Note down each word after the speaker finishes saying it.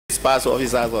past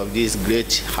officers of this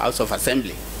great House of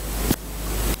Assembly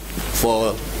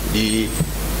for the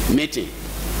meeting.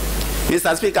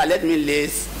 Mr. Speaker, let me lay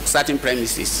certain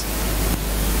premises.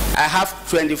 I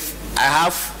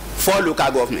have 4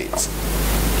 local governments,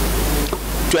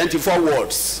 24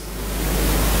 wards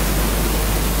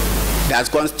that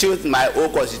constitute my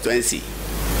own constituency.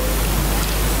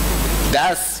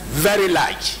 That's very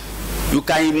large. You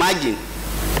can imagine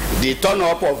the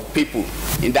turn-up of people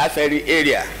in that very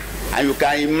area, and you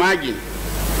can imagine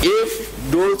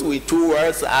if those with 2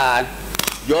 words are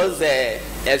just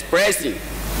expressing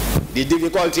the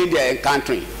difficulty they're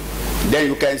encountering, then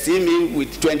you can see me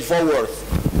with 24 words.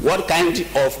 What kind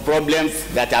of problems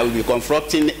that I will be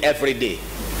confronting every day?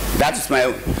 That's my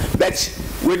own. But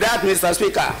with that, Mr.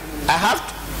 Speaker, I have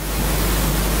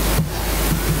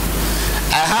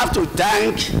to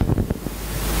thank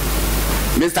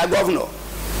Mr. Governor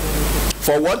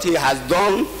for what he has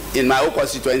done in my own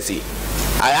constituency.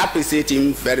 I appreciate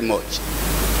him very much.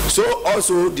 So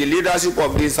also the leadership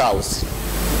of this House,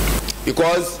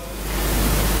 because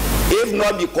if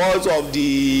not because of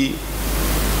the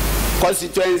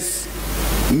constituency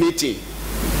meeting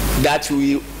that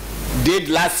we did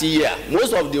last year,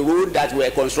 most of the roads that were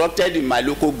constructed in my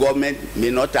local government may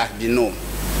not have been known.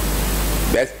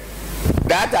 But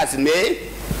that has made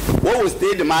what will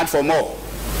still demand for more.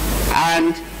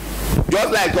 And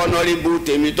just like Honorable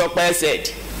Temitope said,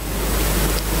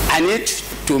 I need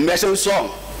to mention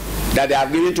some that they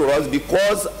have given to us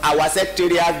because our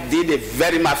secretariat did a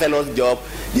very marvelous job.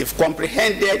 They've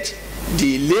comprehended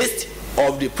the list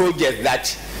of the projects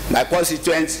that my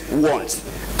constituents want,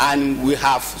 and we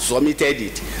have submitted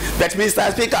it. But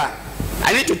Mr. Speaker,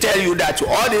 I need to tell you that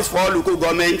all these 4 local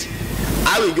governments,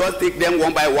 I will just take them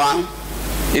one by one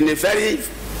in a very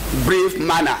brief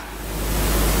manner.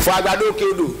 For Agbado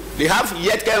Kedu, they have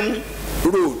Yekem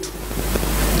Road.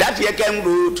 That Yekem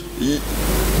Road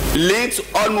links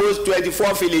almost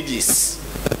 24 villages.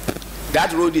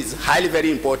 That road is highly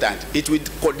very important. It will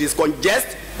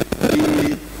discongest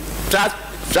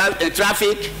the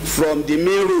traffic from the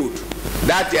main road,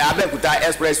 that the Abeokuta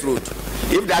Express Road.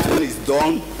 If that one is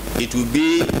done, it will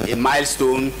be a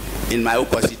milestone in my own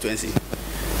constituency.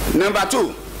 Number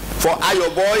 2, for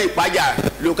Ayobo Ipaja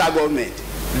local government,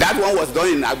 that one was done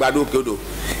in Agbado Kedo.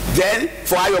 Then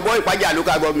for Ayobo Ipaja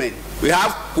local government, we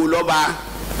have Kuloba,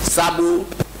 Sabu,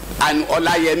 and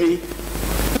Olayemi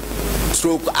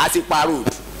stroke Asipa Road.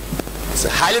 It's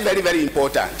highly very, very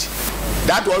important.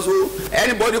 That also,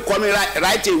 anybody coming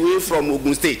right away from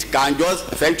Ogun State can just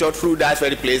venture through that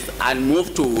very place and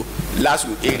move to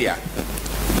Lasu area.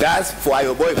 That's for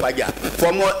Ayobo Ipaja.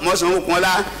 For Moson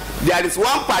Okunla, there is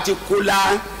one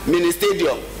particular mini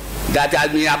stadium that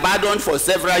has been abandoned for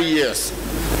several years.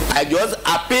 I just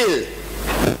appeal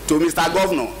to Mr.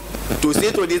 Governor to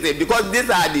see to this, because these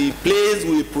are the places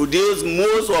we produce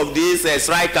most of these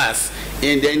strikers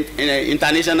in the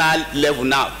international level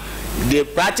now. They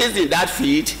practice in that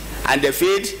field, and the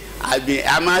field has been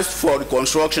amassed for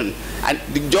construction. And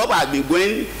the job has been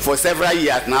going for several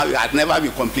years now. It has never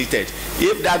been completed.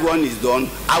 If that one is done,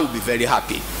 I will be very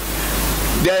happy.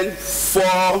 Then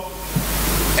for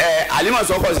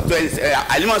Alimaso constituency,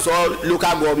 Alimaso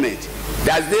local government,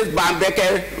 there's this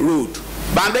Bambeke Road.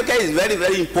 Bambeke is very,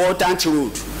 very important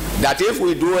road that if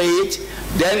we do it,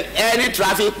 then any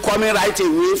traffic coming right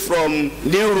away from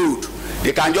New Road,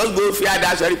 they can just go via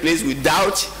that very place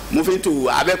without moving to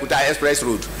Abeokuta Express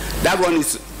Road. That one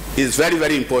is very,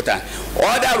 very important.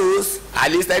 Other roads are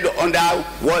listed under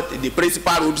what the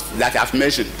principal roads that I've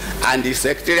mentioned, and the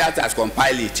secretariat has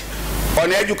compiled it.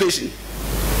 On education,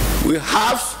 we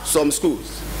have some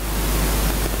schools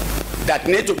that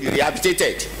need to be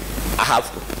rehabilitated.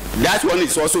 That one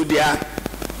is also there.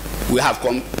 We have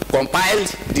compiled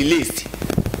the list.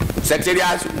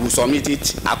 Secretariat will submit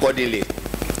it accordingly.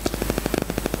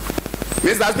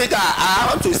 Mr. Speaker, I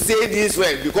have to say this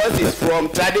way because it's from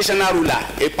traditional ruler,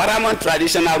 a paramount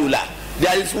traditional ruler.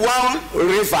 There is one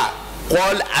river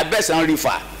called Abesan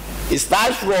River. It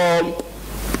starts from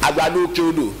Agbado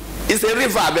Kedu. It's a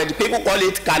river, but people call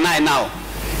it canal now.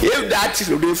 If that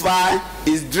river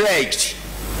is dredged,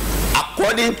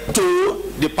 according to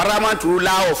the paramount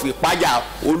ruler of Ipaja,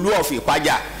 Olu of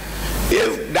Ipaja,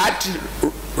 if that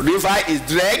river is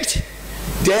dredged,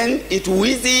 then it will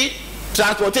easy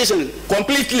transportation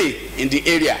completely in the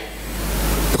area.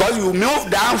 Because you move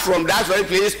down from that very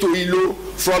place to Ilo,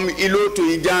 from Ilo to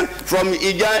Ijan, from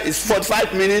Ijan is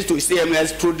 45 minutes to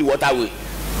CMS through the waterway,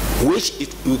 which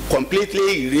it will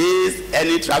completely erase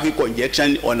any traffic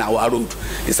congestion on our road.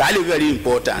 It's highly very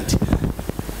important.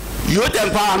 Youth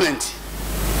empowerment.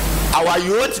 Our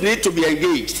youth need to be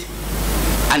engaged,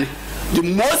 and the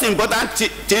most important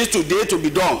things today to be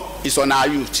done is on our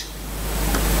youth.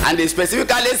 And they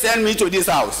specifically sent me to this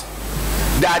house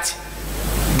that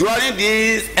during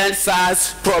this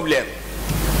EndSARS problem,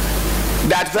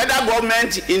 that federal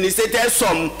government initiated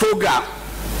some program,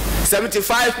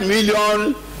 75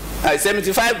 billion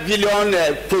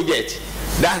project.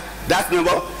 That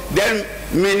number. Then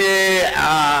many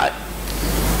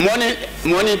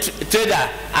money trader,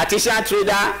 artisan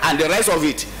trader, and the rest of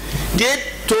it. They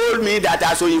told me that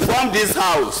I should inform this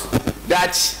house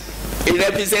that a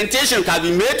representation can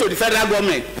be made to the federal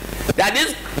government that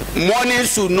this money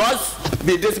should not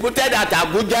be distributed at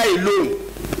Abuja alone,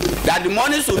 that the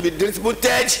money should be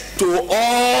distributed to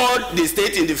all the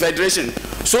states in the federation,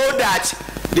 so that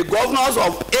the governors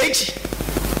of each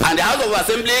and the House of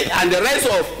Assembly and the rest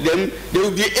of them, they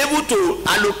will be able to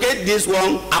allocate this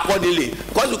one accordingly.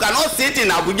 Because you cannot sit in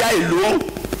Abuja alone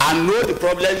and know the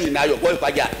problem in Ayoko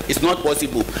Ipaja. It's not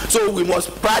possible. So we must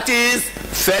practice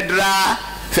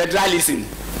federalism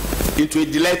into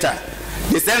the letter.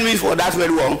 They send me for that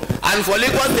very one. And for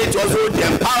Lagos State also, the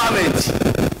empowerment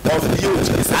of the youth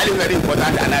is highly very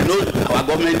important, and I know our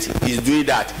government is doing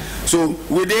that. So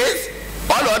with this,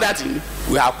 all other things,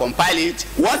 we have compiled it.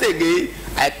 Once again,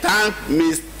 I thank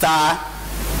Mr.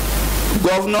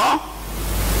 Governor,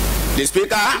 the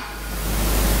Speaker,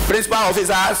 principal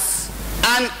officers,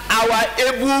 and our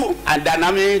able and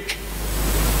dynamic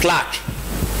clerk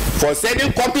for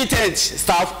sending competent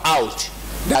staff out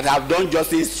that have done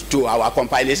justice to our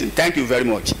compilation. Thank you very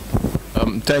much.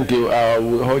 Thank you. I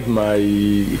will hold my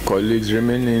colleagues,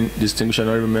 remaining distinguished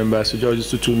honorable members, to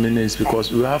just 2 minutes,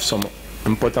 because we have some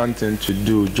important thing to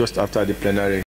do just after the plenary.